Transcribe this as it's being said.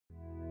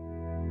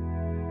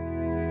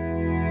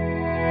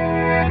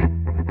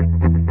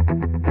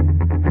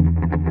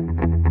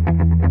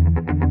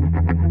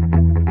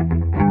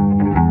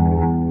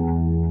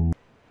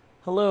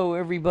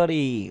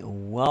everybody,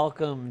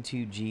 welcome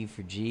to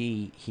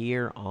G4G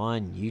here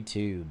on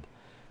YouTube.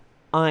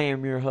 I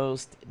am your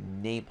host,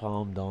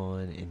 Napalm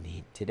Dawn,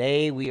 and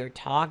today we are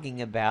talking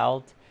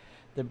about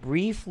the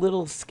brief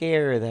little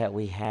scare that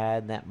we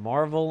had that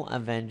Marvel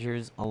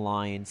Avengers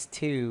Alliance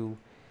 2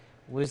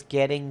 was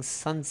getting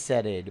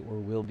sunsetted, or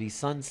will be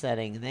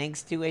sunsetting,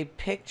 thanks to a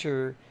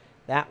picture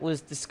that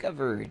was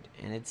discovered.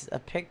 And it's a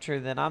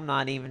picture that I'm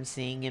not even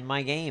seeing in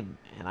my game,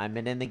 and I've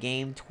been in the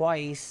game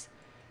twice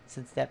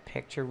since that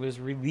picture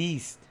was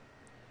released.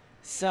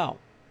 So,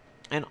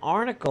 an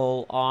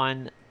article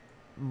on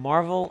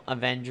Marvel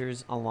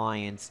Avengers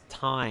Alliance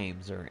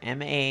Times, or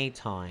MAA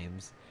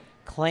Times,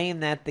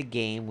 claimed that the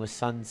game was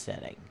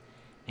sunsetting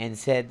and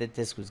said that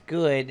this was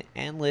good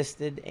and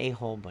listed a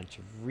whole bunch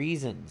of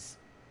reasons.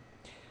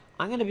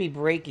 I'm going to be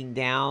breaking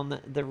down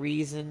the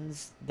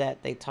reasons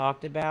that they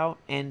talked about,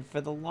 and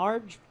for the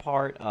large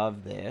part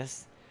of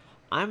this,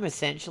 I'm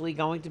essentially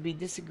going to be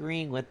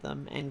disagreeing with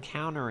them and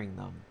countering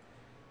them.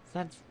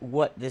 That's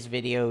what this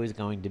video is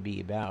going to be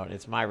about.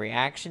 It's my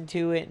reaction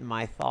to it and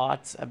my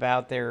thoughts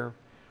about their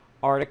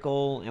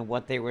article and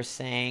what they were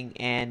saying.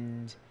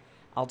 And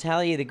I'll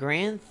tell you, the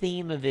grand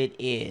theme of it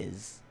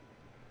is,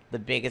 the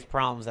biggest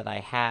problems that I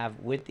have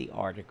with the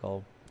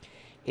article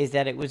is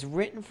that it was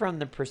written from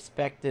the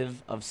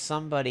perspective of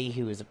somebody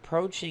who is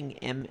approaching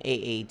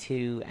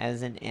MAA2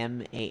 as an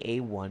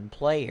MAA1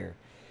 player,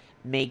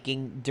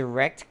 making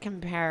direct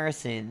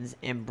comparisons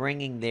and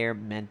bringing their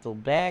mental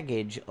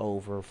baggage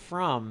over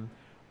from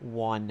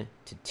 1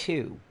 to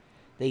 2.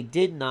 They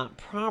did not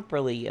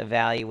properly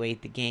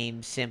evaluate the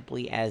game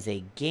simply as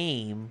a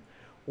game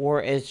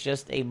or as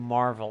just a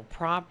Marvel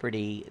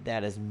property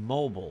that is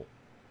mobile.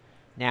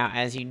 Now,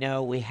 as you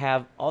know, we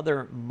have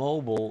other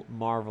mobile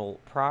Marvel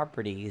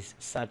properties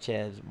such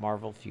as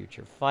Marvel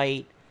Future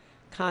Fight,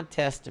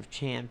 Contest of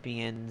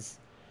Champions,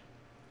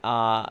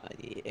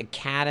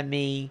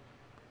 Academy,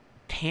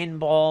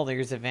 Pinball.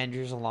 There's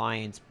Avengers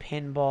Alliance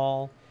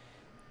Pinball,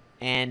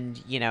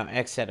 and, you know,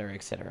 etc.,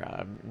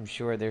 etc. I'm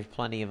sure there's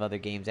plenty of other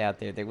games out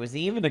there. There was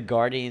even a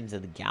Guardians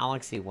of the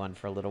Galaxy one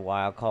for a little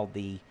while called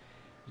the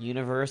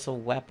Universal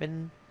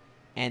Weapon,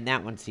 and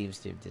that one seems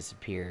to have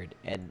disappeared.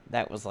 And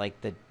that was like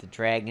the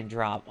drag and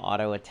drop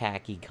auto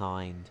attacky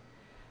kind.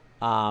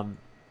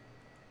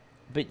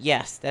 But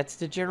yes, that's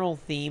the general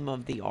theme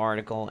of the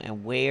article,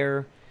 and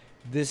where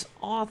this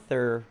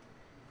author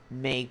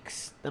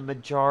makes the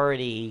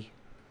majority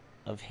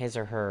of his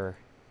or her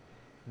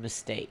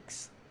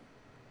mistakes.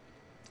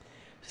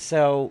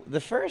 So the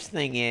first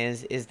thing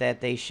is that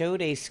they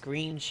showed a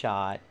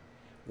screenshot.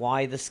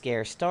 Why the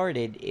scare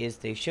started is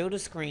they showed a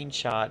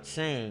screenshot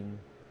saying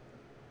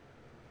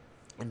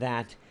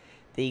that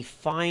the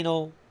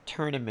final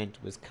tournament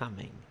was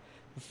coming.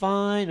 The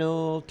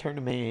final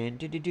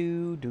tournament.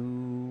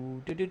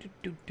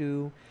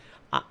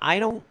 I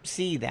don't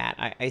see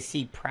that. I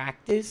see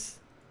practice,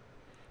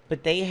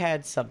 but they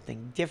had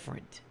something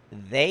different.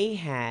 They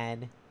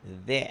had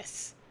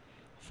this.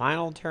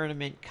 Final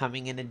tournament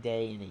coming in a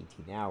day in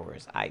 18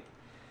 hours.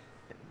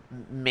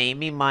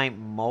 Maybe my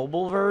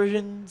mobile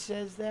version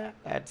says that.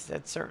 That's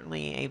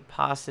certainly a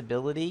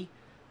possibility.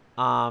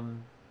 I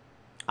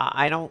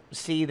don't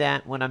see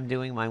that when I'm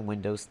doing my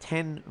Windows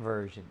 10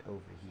 version over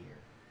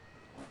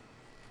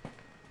here.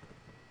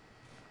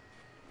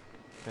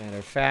 Matter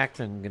of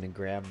fact, I'm going to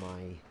grab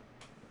my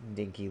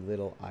dinky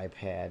little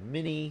iPad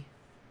mini.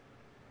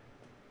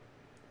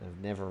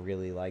 I've never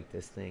really liked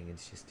this thing.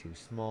 It's just too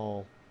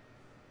small.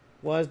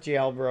 Was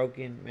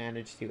jailbroken.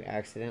 Managed to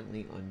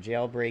accidentally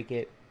unjailbreak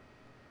it.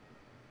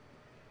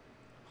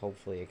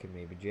 Hopefully I can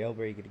maybe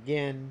jailbreak it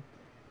again.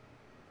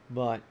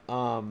 But,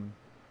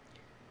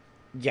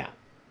 yeah.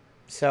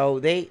 So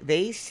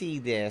they see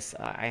this.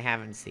 I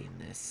haven't seen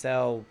this.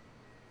 So,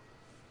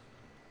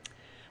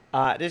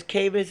 this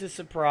came as a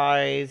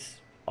surprise,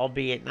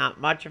 albeit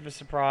not much of a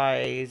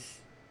surprise.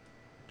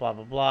 Blah,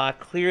 blah, blah.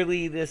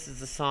 Clearly, this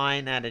is a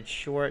sign that its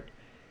short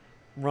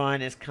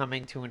run is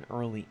coming to an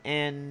early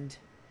end.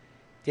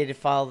 Did it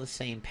follow the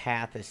same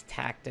path as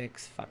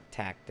Tactics? Fuck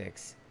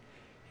Tactics.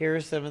 Here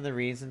are some of the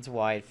reasons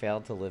why it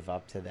failed to live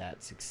up to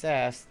that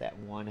success that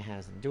one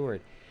has endured.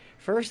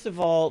 First of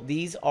all,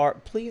 these are,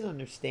 please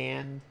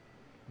understand,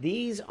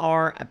 these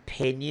are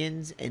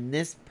opinions, and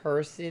this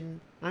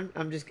person,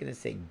 I'm just going to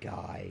say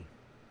guy.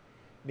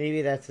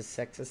 Maybe that's a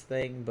sexist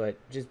thing, but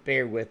just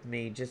bear with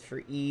me. Just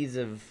for ease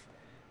of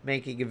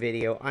making a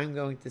video, I'm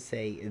going to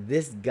say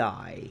this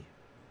guy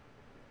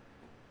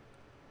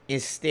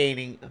is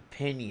stating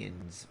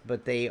opinions,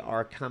 but they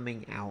are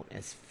coming out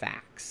as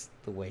facts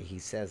the way he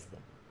says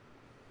them.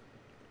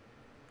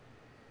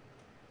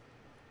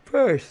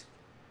 First,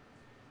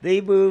 they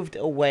moved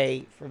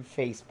away from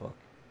Facebook,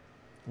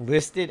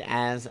 listed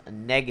as a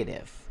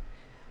negative.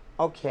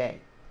 Okay.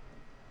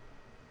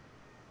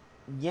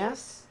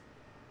 Yes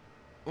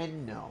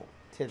and no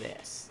to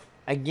this.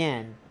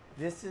 Again,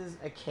 this is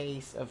a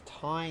case of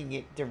tying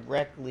it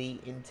directly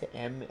into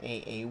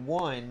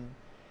MAA1,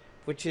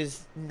 which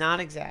is not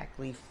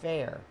exactly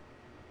fair.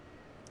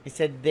 He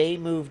said they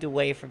moved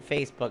away from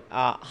Facebook.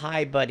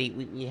 Hi, buddy.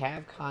 We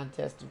have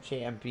Contest of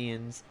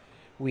Champions.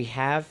 We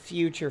have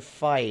Future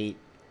Fight.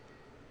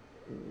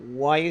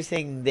 Why are you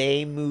saying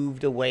they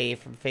moved away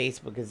from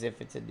Facebook as if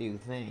it's a new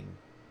thing?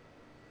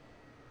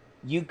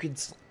 You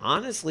could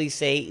honestly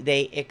say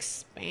they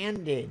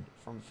expanded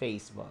from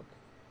Facebook.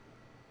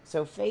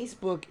 So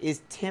Facebook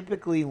is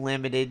typically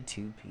limited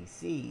to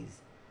PCs.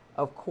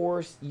 Of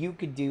course, you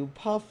could do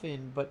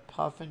Puffin, but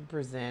Puffin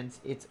presents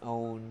its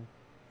own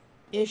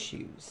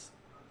issues.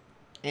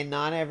 And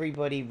not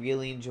everybody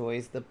really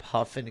enjoys the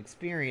Puffin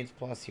experience,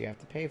 plus you have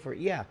to pay for it.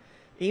 Yeah,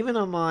 even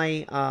on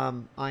my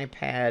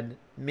iPad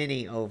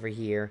mini over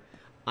here,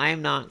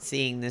 I'm not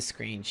seeing this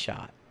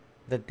screenshot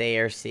that they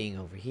are seeing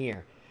over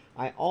here.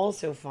 I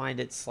also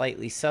find it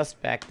slightly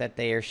suspect that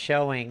they are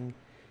showing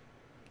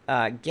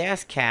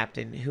Gas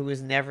Captain, who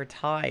was never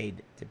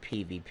tied to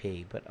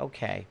PvP, but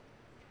okay.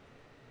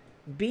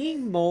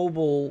 Being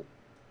mobile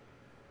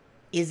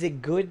is a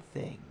good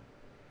thing,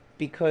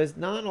 because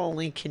not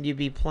only can you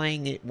be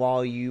playing it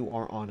while you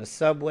are on a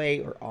subway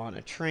or on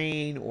a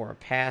train or a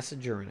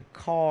passenger in a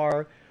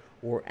car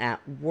or at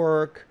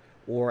work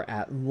or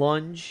at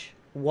lunch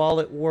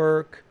while at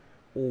work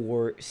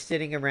or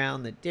sitting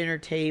around the dinner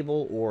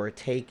table or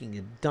taking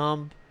a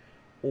dump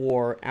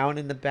or out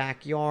in the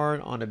backyard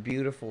on a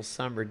beautiful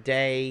summer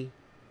day.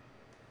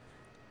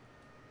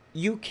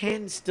 You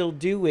can still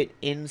do it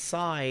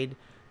inside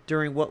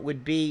during what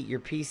would be your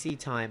PC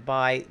time.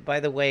 By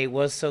the way,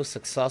 was so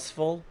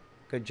successful.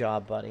 Good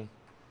job, buddy.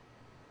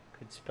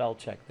 Good spell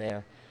check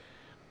there.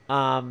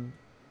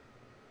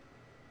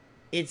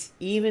 It's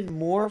even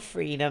more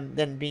freedom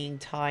than being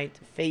tied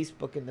to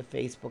Facebook and the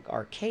Facebook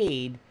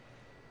Arcade,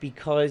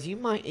 because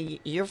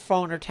your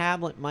phone or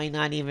tablet might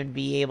not even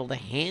be able to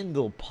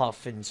handle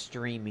Puffin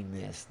streaming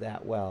this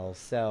that well.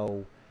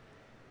 So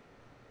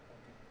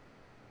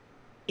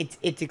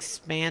it's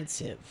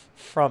expansive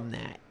from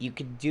that. You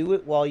can do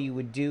it while you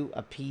would do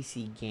a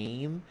PC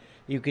game.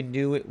 You can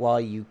do it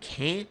while you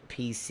can't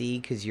PC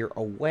because you're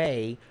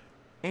away.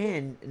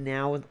 And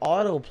now with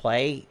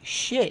autoplay,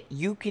 shit,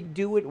 you could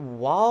do it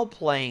while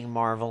playing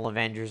Marvel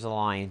Avengers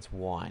Alliance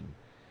 1.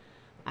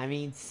 I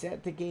mean,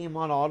 set the game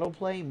on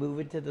autoplay, move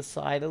it to the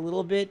side a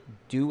little bit,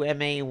 do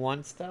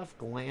MAA1 stuff,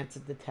 glance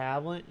at the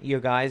tablet. Your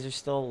guys are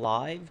still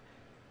alive.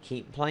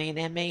 Keep playing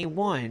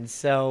MAA1.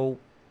 So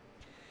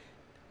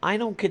I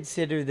don't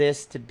consider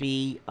this to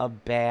be a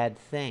bad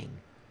thing.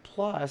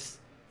 Plus,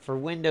 for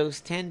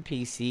Windows 10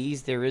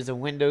 PCs, there is a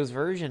Windows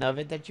version of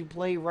it that you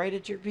play right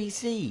at your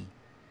PC,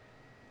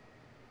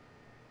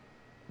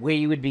 where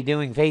you would be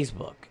doing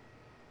Facebook.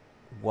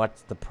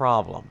 What's the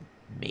problem?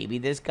 Maybe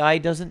this guy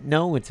doesn't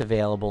know it's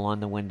available on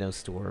the Windows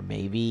Store.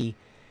 Maybe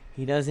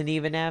he doesn't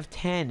even have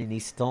 10 and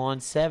he's still on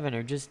 7,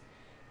 or just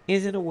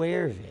isn't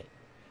aware of it.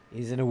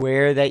 Isn't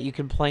aware that you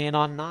can play it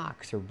on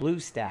Nox or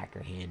BlueStack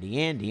or Handy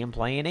Andy and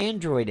play an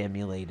Android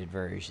emulated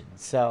version.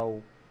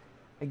 So,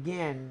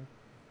 again,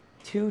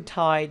 too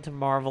tied to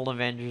Marvel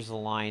Avengers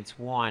Alliance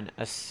 1,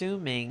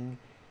 assuming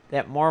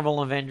that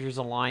Marvel Avengers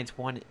Alliance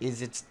 1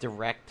 is its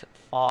direct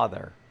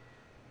father.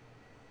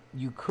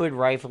 You could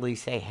rightfully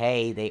say,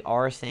 hey, they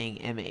are saying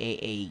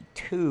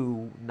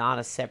MAA2, not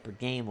a separate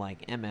game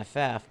like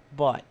MFF,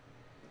 but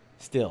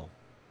still,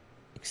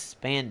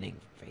 expanding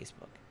from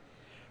Facebook.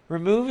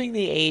 Removing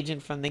the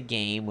agent from the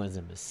game was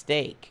a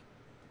mistake.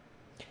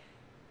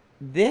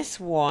 This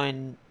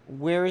one,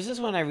 whereas this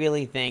one I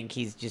really think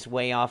he's just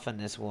way off on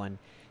this one.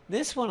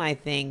 This one I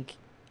think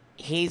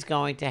he's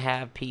going to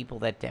have people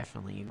that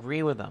definitely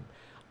agree with him.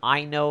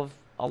 I know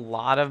a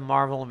lot of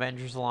Marvel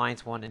Avengers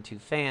Alliance 1 and 2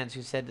 fans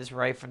who said this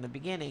right from the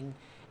beginning,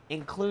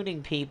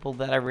 including people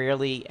that I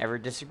rarely ever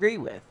disagree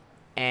with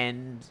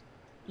and,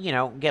 you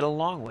know, get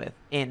along with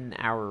in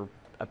our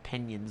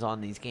opinions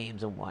on these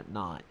games and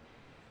whatnot.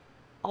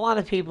 A lot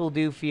of people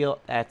do feel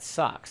that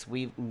sucks.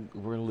 We're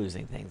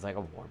losing things like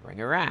a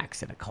Warbringer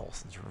Axe and a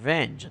Coulson's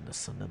Revenge and the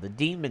Son of the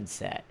Demon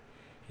set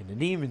and the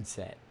Demon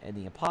set and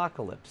the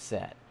Apocalypse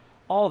set.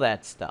 All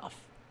that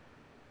stuff.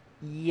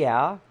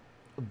 Yeah.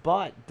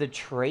 But the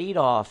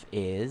trade-off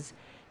is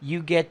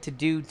you get to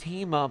do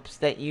team-ups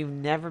that you've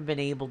never been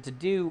able to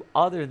do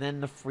other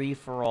than the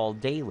free-for-all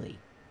daily.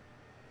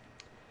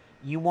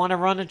 You want to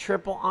run a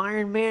triple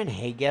Iron Man?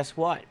 Hey, guess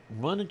what?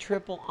 Run a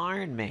triple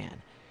Iron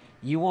Man.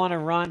 You want to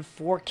run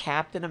 4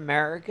 Captain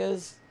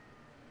Americas?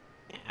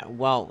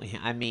 Well,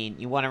 I mean,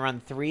 you want to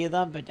run 3 of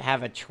them but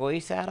have a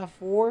choice out of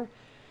 4?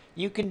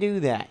 You can do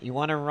that. You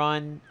want to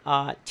run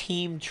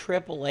Team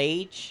Triple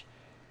H?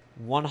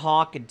 1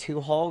 Hawk and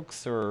 2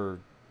 Hulks, or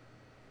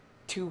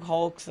 2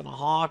 Hulks and a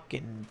Hawk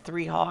and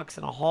 3 Hawks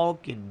and a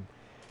Hulk, and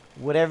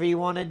whatever you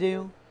want to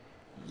do.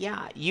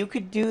 Yeah, you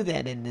could do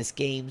that in this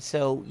game.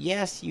 So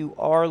yes, you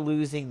are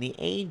losing the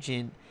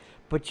agent,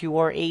 but you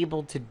are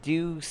able to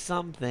do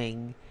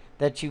something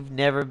that you've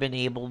never been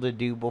able to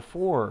do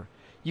before.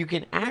 You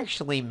can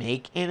actually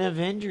make an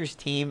Avengers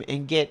team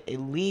and get at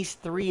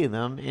least 3 of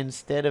them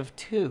instead of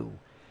 2.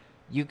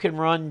 You can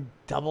run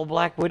double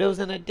Black Widows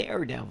and a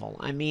Daredevil.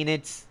 I mean,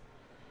 it's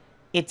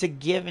a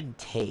give and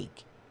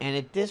take. And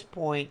at this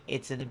point,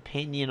 it's an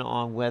opinion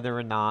on whether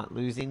or not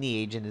losing the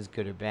agent is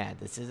good or bad.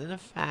 This isn't a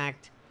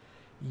fact.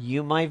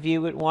 You might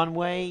view it one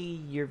way.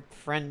 Your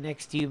friend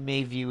next to you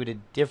may view it a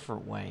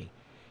different way.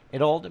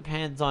 It all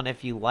depends on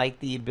if you like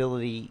the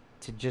ability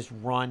to just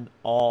run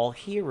all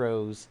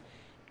heroes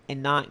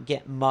and not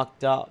get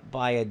mucked up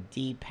by a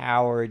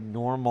depowered,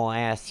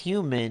 normal-ass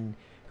human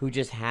who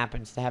just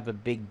happens to have a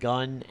big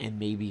gun and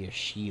maybe a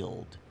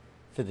shield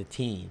for the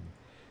team.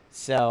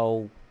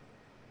 So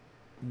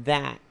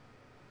that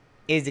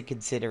is a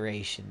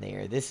consideration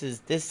there.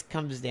 This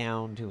comes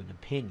down to an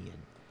opinion.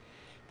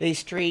 They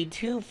strayed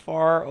too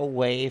far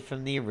away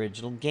from the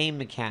original game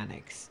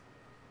mechanics.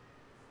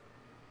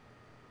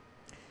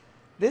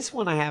 This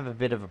one I have a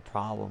bit of a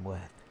problem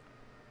with.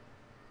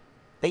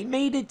 They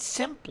made it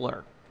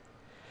simpler.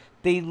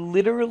 They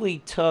literally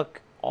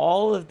took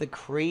all of the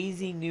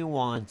crazy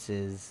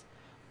nuances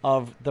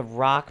of the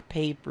rock,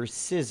 paper,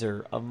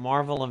 scissors of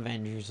Marvel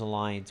Avengers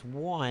Alliance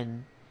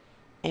 1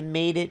 and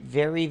made it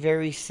very,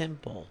 very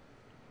simple.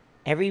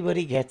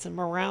 Everybody gets a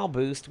morale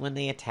boost when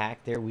they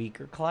attack their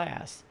weaker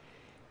class.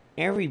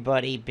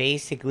 Everybody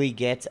basically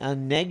gets a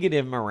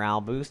negative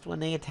morale boost when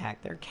they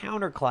attack their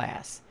counter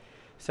class.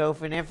 So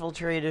if an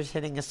infiltrator's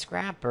hitting a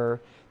scrapper,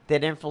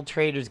 that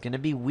infiltrator's going to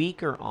be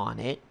weaker on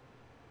it,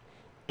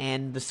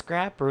 and the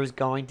scrapper is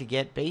going to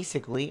get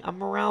basically a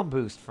morale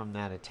boost from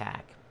that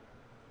attack.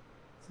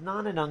 It's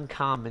not an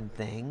uncommon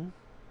thing.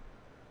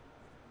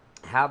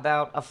 How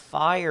about a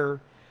fire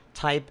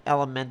type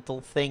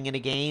elemental thing in a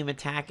game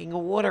attacking a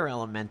water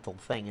elemental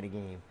thing in a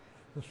game?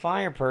 The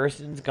fire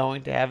person's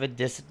going to have a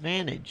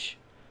disadvantage.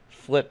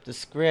 Flip the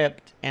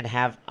script and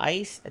have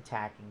ice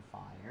attacking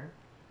fire,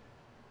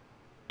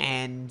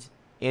 and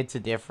it's a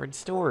different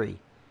story.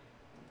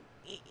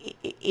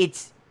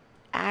 It's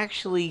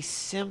actually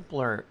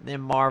simpler than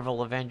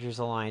Marvel Avengers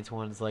Alliance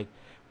ones. Like,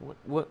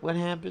 what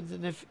happens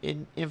if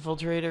an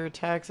infiltrator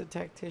attacks a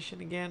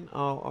tactician again?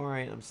 Oh,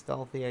 alright, I'm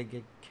stealthy, I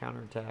get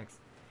counterattacks.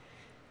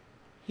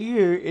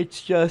 Here,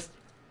 it's just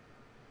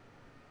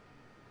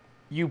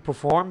you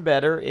perform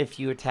better if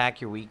you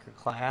attack your weaker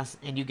class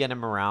and you get a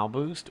morale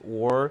boost,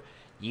 or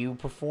you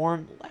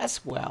perform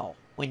less well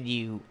when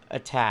you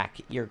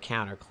attack your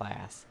counter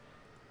class.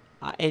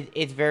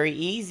 It's very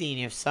easy,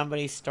 and if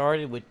somebody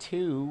started with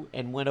 2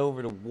 and went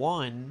over to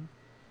 1,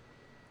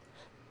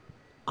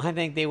 I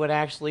think they would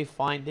actually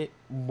find it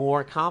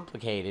more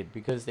complicated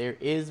because there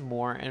is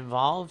more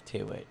involved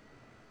to it.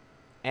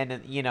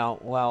 And, you know,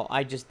 well,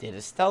 I just did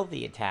a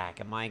stealthy attack.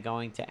 Am I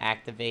going to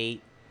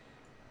activate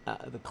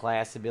the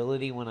class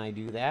ability when I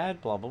do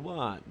that? Blah, blah,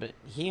 blah. But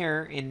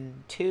here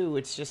in 2,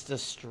 it's just a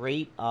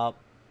straight up...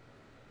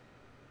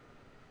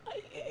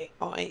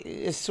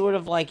 It's sort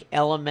of like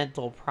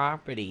elemental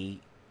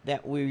property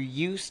that we're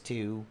used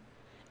to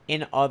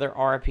in other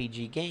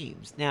RPG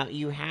games. Now,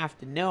 you have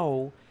to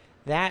know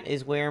that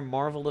is where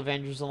Marvel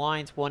Avengers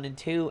Alliance 1 and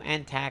 2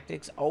 and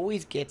Tactics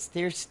always gets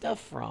their stuff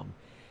from.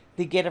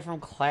 They get it from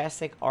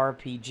classic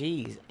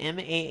RPGs.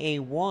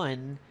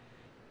 MAA1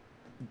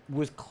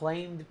 was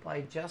claimed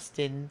by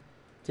Justin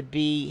to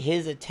be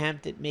his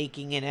attempt at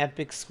making an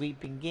epic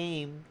sweeping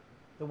game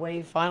the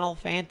way Final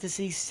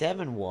Fantasy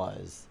VII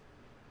was.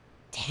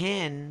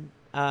 10,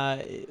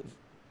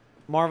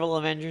 Marvel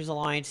Avengers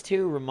Alliance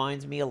 2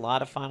 reminds me a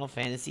lot of Final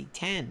Fantasy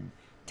X.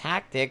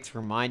 Tactics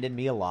reminded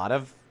me a lot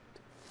of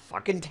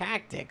fucking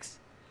Tactics.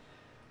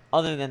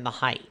 Other than the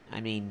height.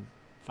 I mean,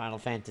 Final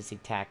Fantasy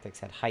Tactics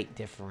had height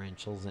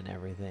differentials and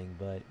everything,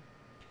 but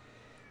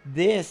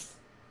this...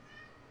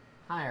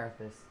 Hi,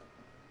 Arthas.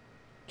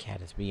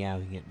 Cat is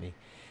meowing at me.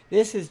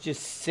 This is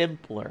just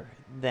simpler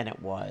than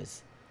it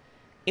was.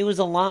 It was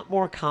a lot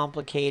more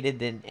complicated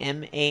than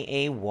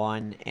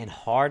MAA1 and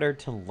harder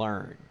to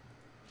learn.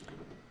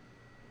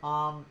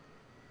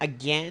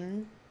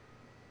 Again,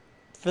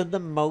 for the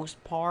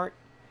most part,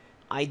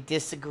 I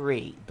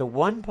disagree. The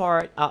one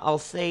part, I'll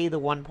say the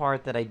one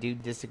part that I do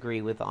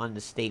disagree with on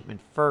the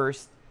statement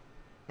first,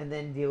 and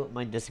then deal with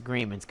my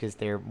disagreements, because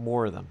there are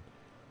more of them.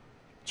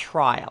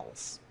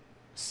 Trials.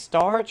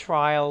 Star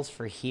trials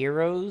for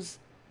heroes,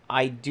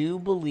 I do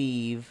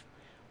believe,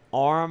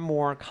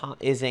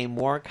 is a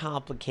more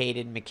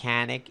complicated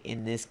mechanic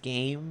in this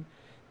game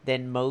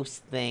than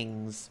most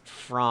things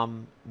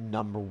from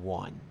number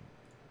 1.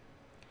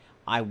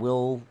 I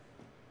will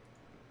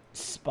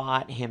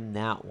spot him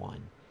that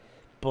one.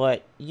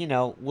 But, you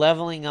know,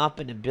 leveling up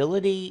an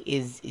ability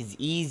is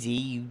easy.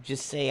 You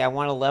just say, I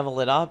want to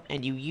level it up,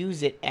 and you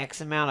use it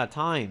X amount of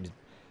times.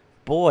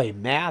 Boy,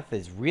 math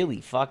is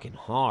really fucking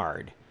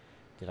hard.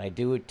 Did I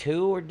do it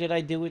 2 or did I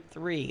do it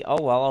 3?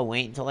 Oh, well, I'll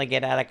wait until I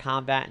get out of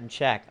combat and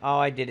check. Oh,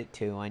 I did it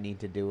 2. I need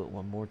to do it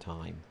one more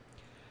time.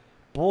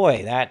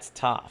 Boy, that's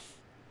tough.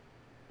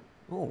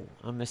 Oh,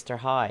 I'm Mr.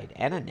 Hyde.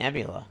 And a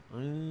Nebula.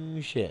 Oh,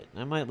 shit.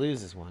 I might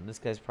lose this one. This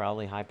guy's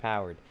probably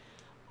high-powered.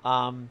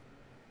 To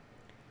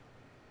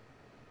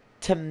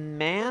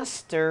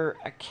master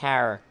a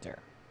character,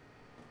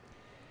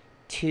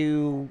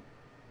 to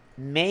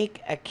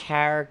make a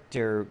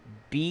character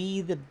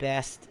be the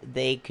best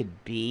they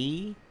could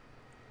be,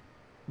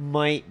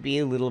 might be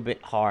a little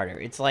bit harder.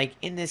 It's like,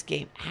 in this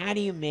game, how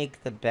do you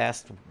make the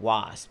best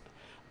Wasp?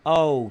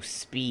 Oh,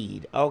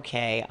 speed.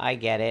 Okay, I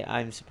get it.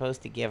 I'm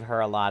supposed to give her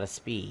a lot of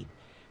speed.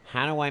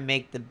 How do I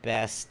make the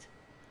best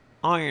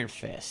Iron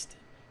Fist?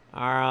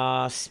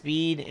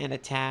 Speed and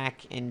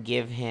attack, and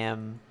give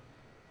him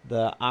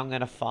the I'm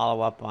going to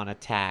follow up on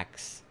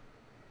attacks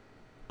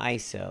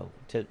ISO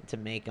to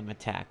make him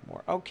attack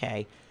more.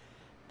 Okay.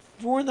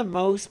 For the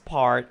most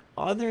part,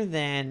 other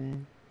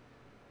than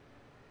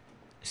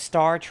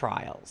star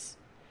trials,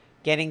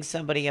 getting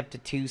somebody up to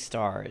 2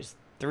 stars,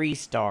 3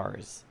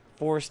 stars,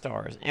 4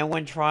 stars, and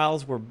when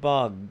trials were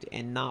bugged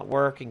and not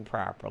working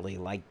properly,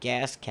 like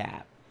Gas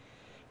Cap,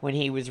 when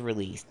he was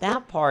released,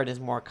 that part is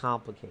more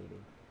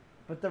complicated.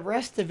 But the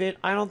rest of it,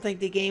 I don't think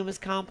the game is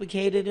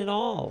complicated at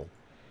all.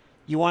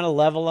 You want to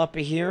level up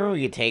a hero,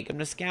 you take him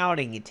to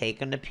scouting, you take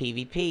him to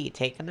PvP, you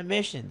take him to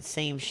missions,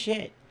 same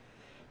shit.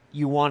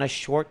 You want to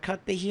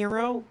shortcut the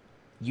hero,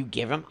 you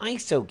give him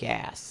ISO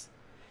gas.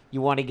 You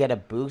want to get a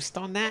boost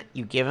on that,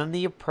 you give him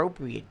the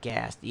appropriate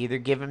gas. Either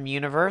give him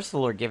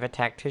universal or give a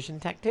tactician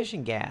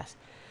gas.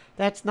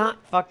 That's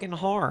not fucking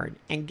hard.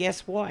 And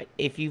guess what?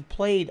 If you've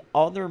played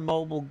other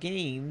mobile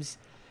games,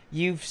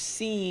 you've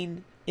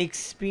seen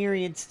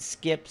experience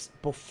skips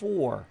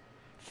before.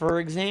 For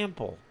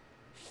example,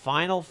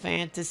 Final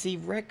Fantasy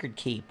Record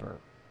Keeper.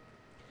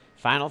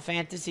 Final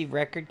Fantasy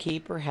Record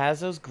Keeper has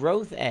those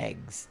growth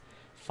eggs.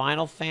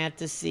 Final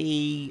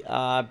Fantasy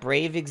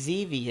Brave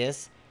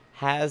Exvius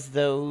has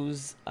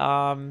those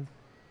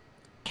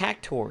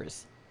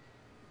cactors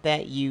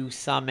that you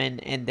summon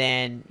and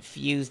then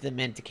fuse them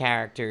into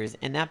characters,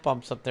 and that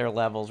bumps up their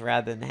levels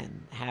rather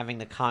than having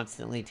to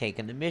constantly take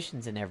into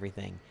missions and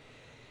everything.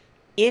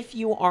 If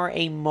you are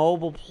a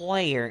mobile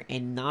player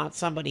and not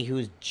somebody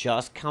who's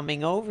just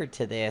coming over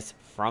to this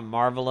from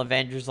Marvel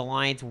Avengers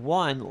Alliance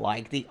 1,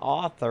 like the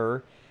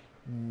author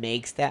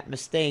makes that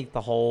mistake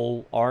the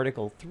whole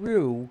article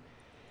through,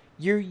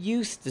 you're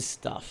used to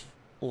stuff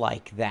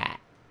like that.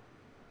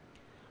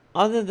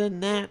 Other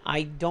than that,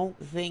 I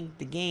don't think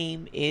the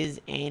game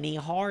is any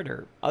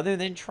harder, other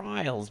than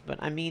trials.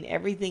 But, I mean,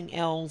 everything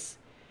else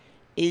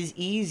is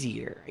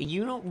easier.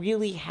 You don't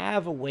really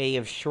have a way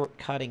of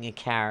shortcutting a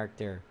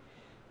character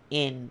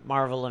in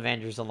Marvel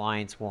Avengers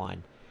Alliance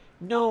 1.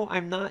 No,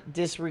 I'm not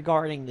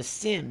disregarding the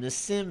sim. The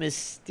sim is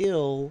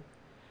still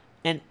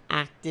an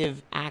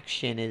active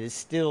action. It is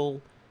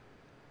still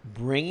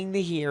bringing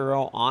the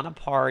hero on a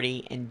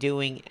party and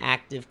doing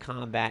active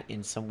combat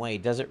in some way.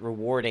 Does it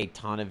reward a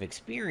ton of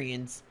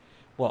experience?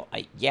 Well,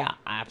 yeah,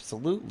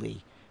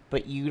 absolutely.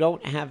 But you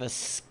don't have a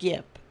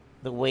skip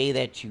the way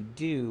that you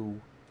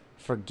do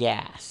for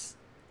gas.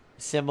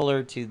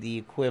 Similar to the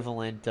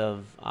equivalent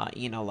of,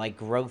 like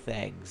growth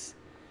eggs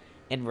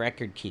in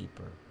Record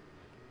Keeper.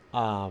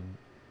 So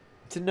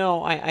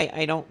no,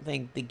 I don't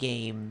think the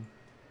game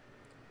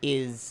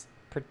is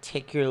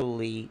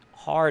particularly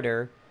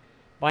harder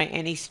by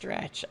any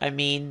stretch. I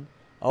mean,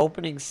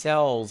 opening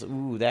cells,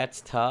 ooh,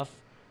 that's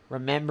tough.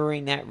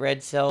 Remembering that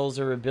red cells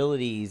are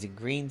abilities, and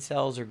green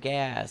cells are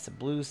gas, and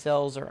blue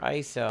cells are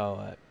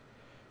ISO.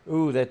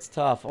 Ooh, that's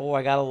tough. Oh,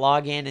 I gotta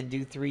log in and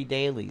do 3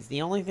 dailies.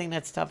 The only thing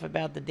that's tough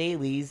about the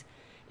dailies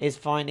is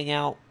finding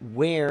out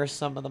where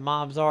some of the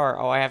mobs are.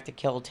 Oh, I have to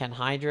kill 10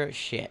 Hydra?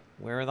 Shit.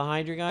 Where are the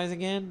Hydra guys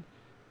again?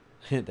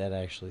 That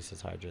actually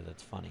says Hydra.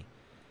 That's funny.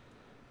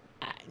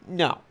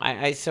 No,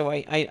 I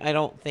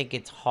don't think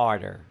it's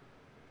harder.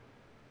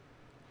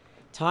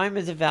 Time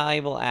is a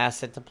valuable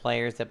asset to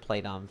players that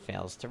Playdom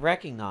fails to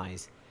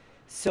recognize.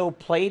 So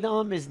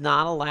Playdom is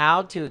not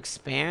allowed to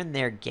expand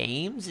their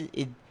games?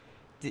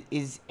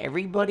 Is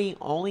everybody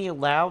only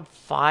allowed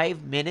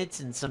 5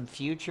 minutes in some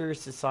future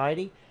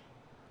society?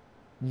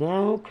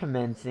 Now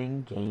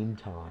commencing game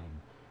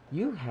time.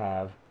 You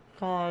have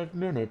 5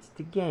 minutes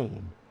to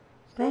game.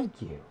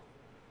 Thank you.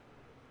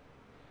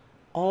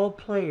 All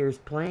players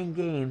playing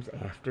games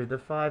after the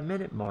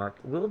 5-minute mark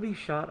will be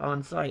shot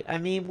on sight. I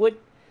mean, what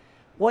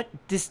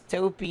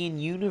dystopian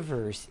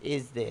universe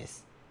is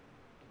this?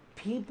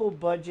 People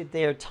budget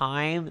their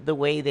time the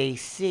way they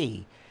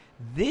see.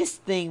 This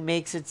thing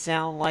makes it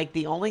sound like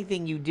the only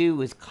thing you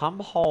do is come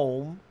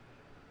home,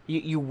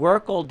 you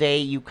work all day,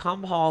 you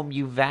come home,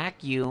 you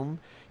vacuum,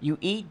 you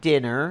eat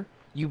dinner,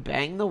 you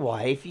bang the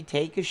wife, you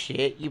take a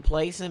shit, you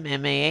play some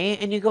MAA,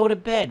 and you go to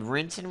bed.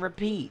 Rinse and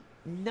repeat.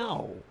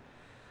 No.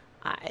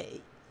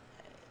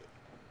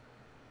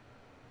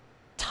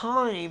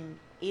 Time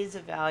is a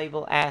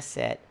valuable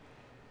asset.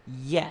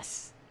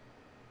 Yes.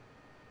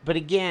 But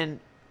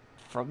again,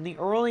 from the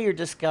earlier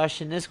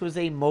discussion, this was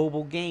a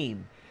mobile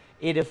game.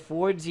 It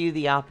affords you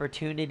the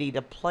opportunity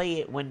to play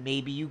it when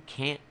maybe you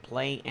can't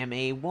play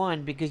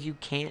MAA1 because you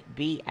can't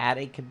be at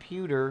a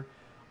computer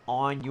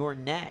on your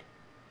net.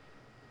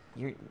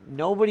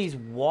 Nobody's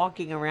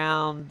walking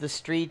around the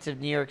streets of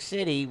New York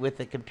City with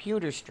a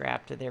computer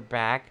strapped to their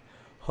back,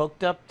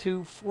 hooked up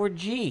to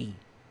 4G,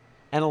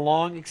 and a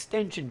long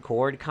extension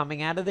cord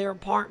coming out of their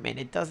apartment.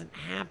 It doesn't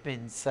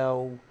happen,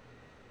 so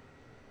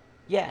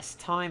yes,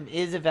 time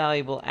is a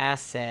valuable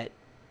asset,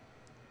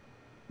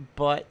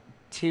 but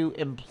to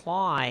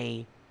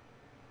imply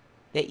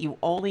that you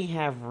only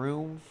have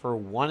room for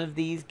one of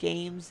these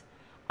games,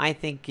 I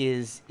think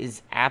is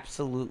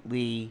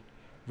absolutely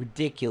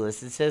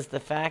ridiculous. It says the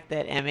fact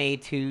that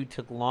MAA2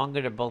 took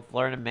longer to both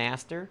learn and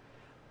master.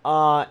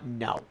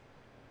 No.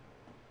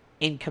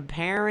 In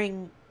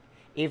comparing,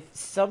 if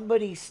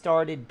somebody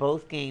started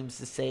both games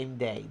the same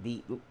day,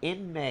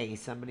 in May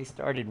somebody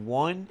started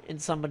 1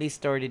 and somebody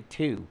started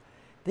 2,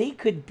 they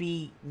could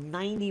be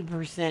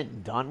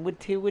 90% done with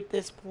 2 at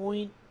this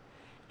point,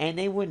 and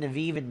they wouldn't have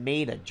even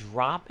made a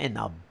drop in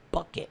the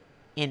bucket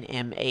in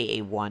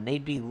MAA1.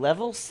 They'd be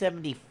level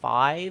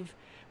 75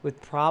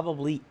 with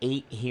probably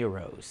 8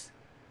 heroes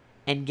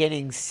and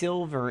getting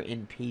silver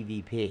in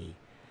PvP.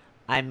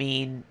 I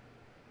mean,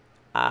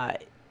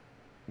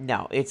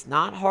 no, it's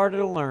not harder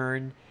to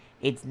learn.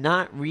 It's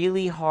not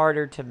really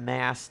harder to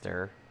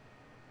master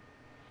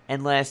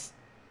unless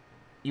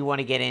you want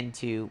to get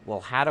into, well,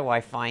 how do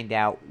I find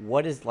out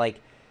what is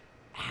like,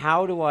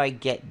 how do I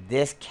get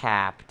this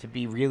cap to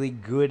be really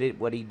good at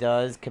what he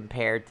does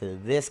compared to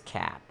this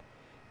cap?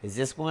 Is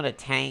this one a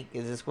tank?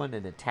 Is this one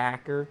an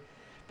attacker?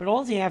 But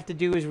all you have to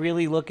do is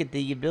really look at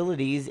the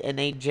abilities, and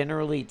they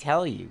generally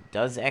tell you.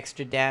 Does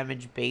extra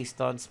damage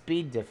based on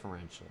speed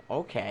differential.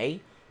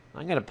 Okay,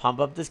 I'm going to pump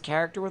up this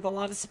character with a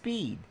lot of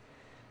speed.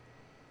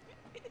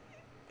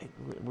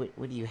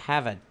 What do you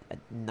have, a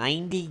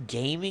 90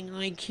 gaming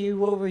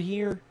IQ over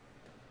here?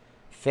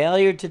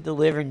 Failure to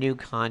deliver new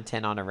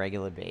content on a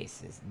regular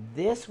basis.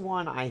 This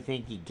one, I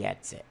think he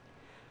gets it.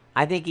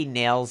 I think he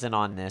nails it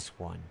on this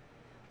one.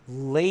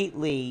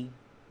 Lately,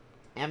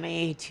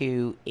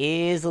 MAA2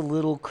 is a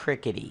little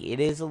crickety. It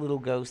is a little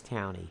ghost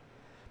towny.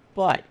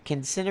 But,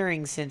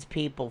 considering since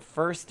people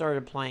first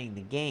started playing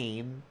the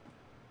game,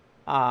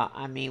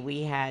 I mean,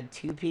 we had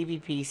 2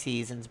 PvP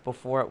seasons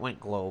before it went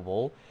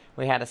global.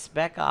 We had a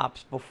Spec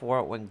Ops before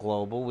it went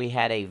global. We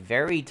had a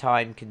very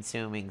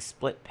time-consuming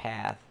split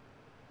path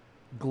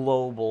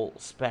global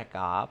Spec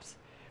Ops.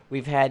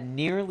 We've had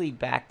nearly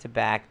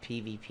back-to-back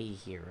PvP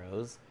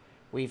heroes.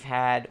 We've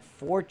had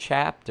 4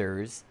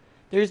 chapters.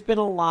 There's been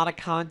a lot of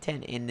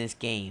content in this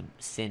game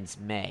since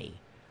May.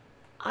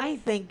 I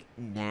think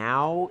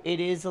now it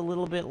is a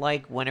little bit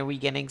like, when are we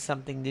getting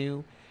something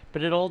new?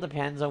 But it all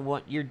depends on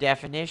what your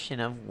definition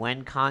of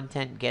when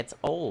content gets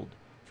old.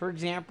 For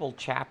example,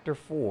 Chapter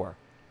 4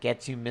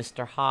 gets you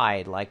Mr.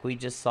 Hyde, like we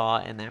just saw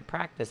in that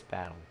practice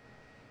battle.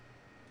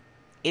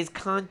 Is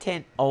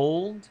content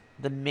old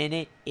the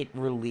minute it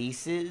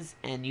releases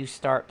and you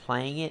start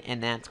playing it,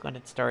 and that's when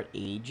it starts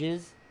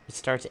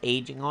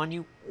aging on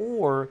you?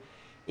 Or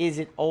is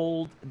it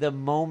old the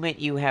moment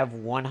you have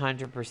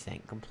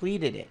 100%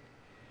 completed it?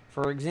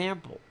 For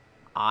example,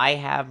 I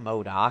have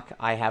MODOK,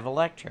 I have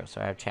Electro,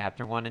 so I have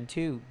Chapter 1 and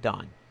 2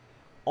 done.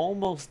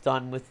 Almost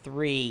done with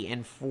 3,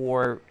 and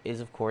 4 is,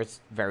 of course,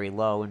 very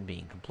low and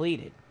being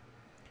completed.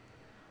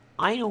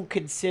 I don't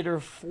consider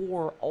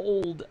 4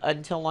 old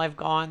until I've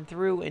gone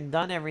through and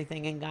done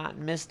everything and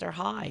gotten Mr.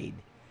 Hyde.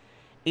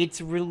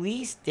 Its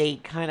release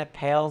date kind of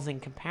pales in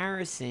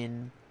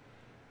comparison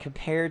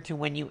compared to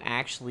when you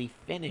actually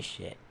finish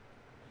it.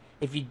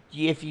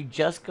 If you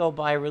just go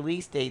by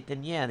release date,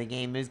 then yeah, the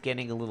game is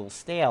getting a little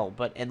stale.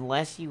 But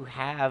unless you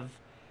have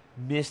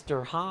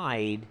Mr.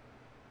 Hyde,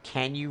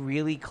 can you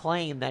really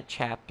claim that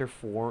Chapter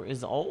 4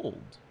 is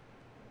old?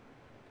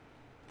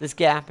 This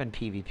gap in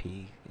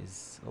PvP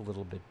is a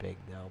little bit big,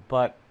 though.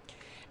 But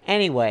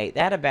anyway,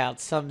 that about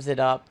sums it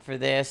up for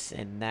this,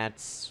 and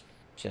that's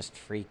just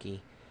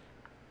freaky.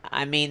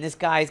 I mean, this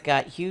guy's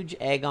got huge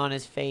egg on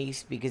his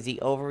face because he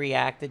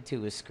overreacted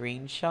to a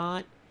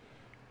screenshot.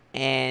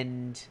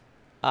 And,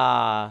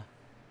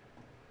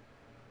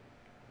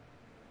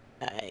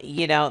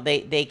 you know,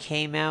 they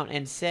came out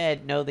and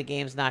said, no, the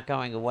game's not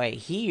going away.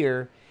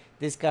 Here,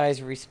 this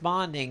guy's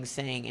responding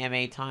saying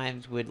MAA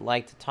Times would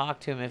like to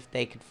talk to him if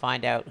they could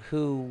find out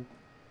who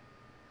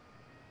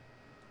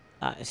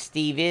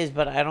Steve is.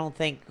 But I don't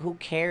think, who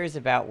cares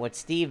about what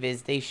Steve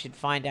is? They should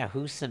find out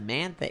who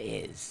Samantha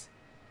is.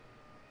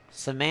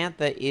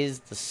 Samantha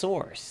is the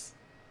source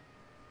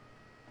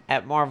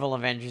at Marvel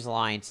Avengers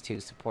Alliance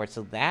 2 support.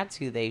 So that's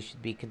who they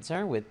should be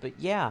concerned with. But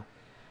yeah,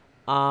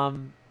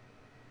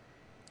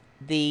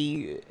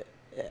 they've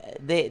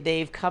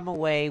come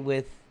away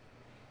with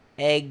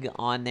egg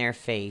on their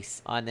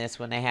face on this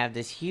when they have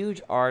this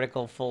huge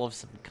article full of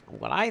some,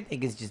 what I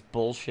think is just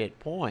bullshit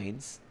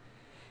points,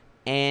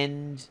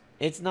 and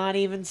it's not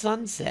even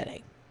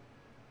sunsetting.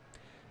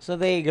 So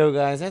there you go,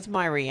 guys. That's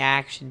my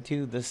reaction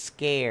to the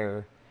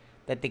scare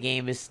that the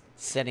game is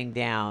setting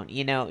down.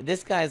 You know,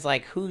 this guy's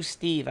like, who's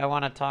Steve? I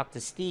want to talk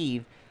to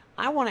Steve.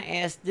 I want to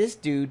ask this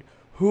dude,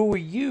 who are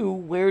you?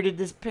 Where did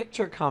this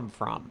picture come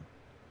from?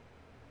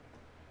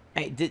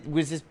 Hey,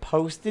 was this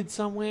posted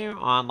somewhere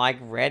on, like,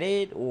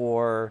 Reddit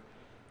or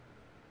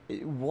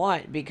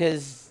what?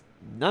 Because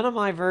none of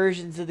my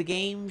versions of the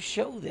game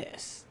show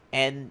this.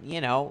 And, you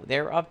know,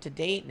 they're up to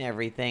date and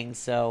everything,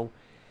 so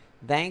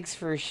thanks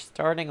for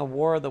starting a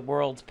War of the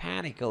Worlds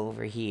panic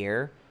over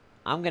here.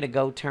 I'm going to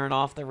go turn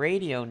off the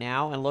radio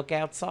now and look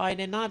outside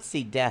and not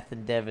see death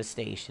and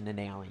devastation and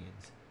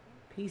aliens.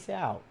 Peace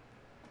out.